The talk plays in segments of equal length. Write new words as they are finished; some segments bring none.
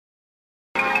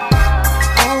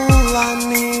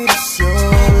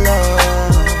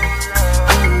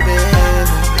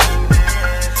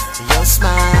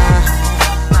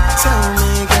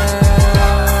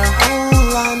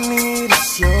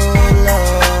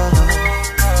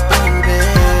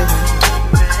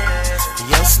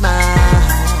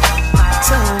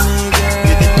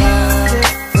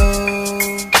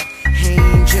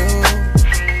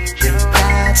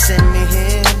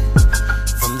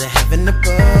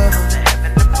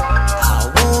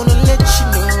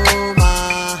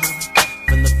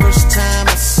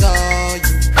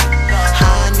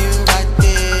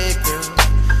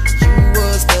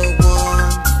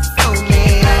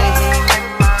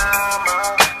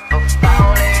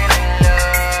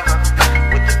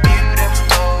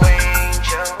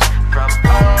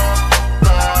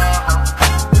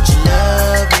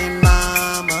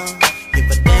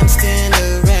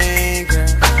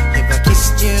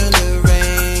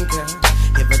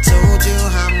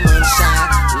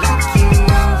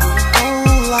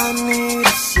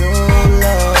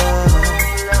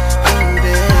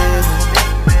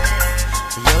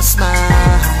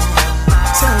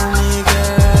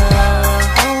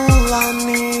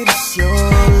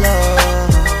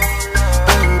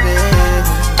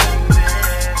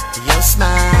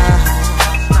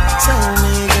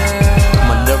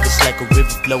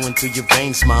through your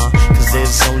veins, ma. Cause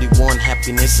there's only one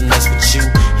happiness, and that's with you.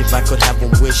 If I could have one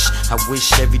wish, I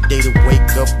wish every day to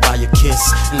wake up by your kiss.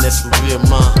 And that's for real,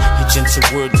 ma. Your gentle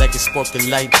word like a spark of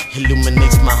light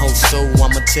illuminates my whole soul.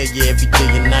 I'ma tell you every day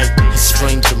and night. A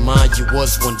stranger mine you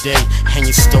was one day, and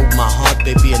you stole my heart,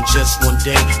 baby, in just one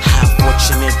day. How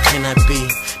fortunate can I be?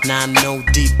 Now I know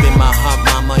deep in my heart,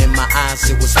 mama, in my eyes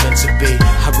it was meant to be.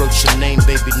 I wrote your name,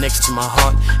 baby, next to my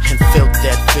heart, and felt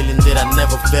that feeling that I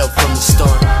never felt from the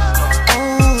start.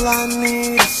 All I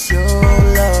need is your